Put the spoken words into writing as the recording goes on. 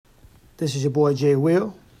This is your boy Jay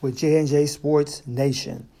Will with J&J Sports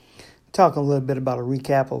Nation. Talking a little bit about a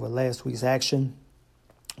recap over last week's action.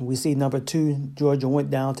 We see number 2, Georgia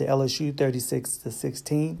went down to LSU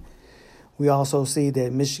 36-16. We also see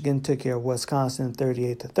that Michigan took care of Wisconsin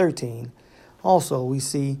 38-13. Also, we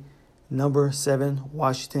see number 7,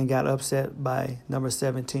 Washington got upset by number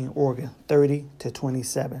 17, Oregon,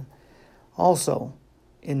 30-27. Also,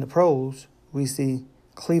 in the pros, we see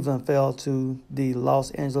Cleveland fell to the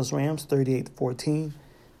Los Angeles Rams 38-14.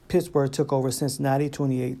 Pittsburgh took over Cincinnati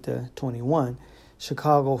 28-21.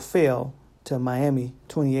 Chicago fell to Miami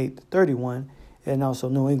 28-31. And also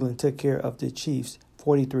New England took care of the Chiefs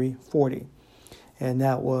 43-40. And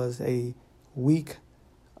that was a week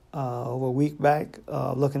back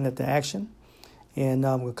looking at the action. And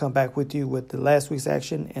we'll come back with you with the last week's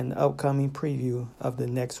action and the upcoming preview of the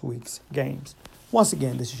next week's games. Once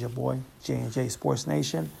again, this is your boy, J&J Sports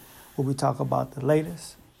Nation, where we talk about the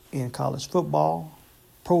latest in college football,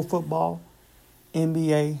 pro football,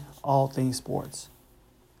 NBA, all things sports.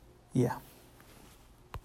 Yeah.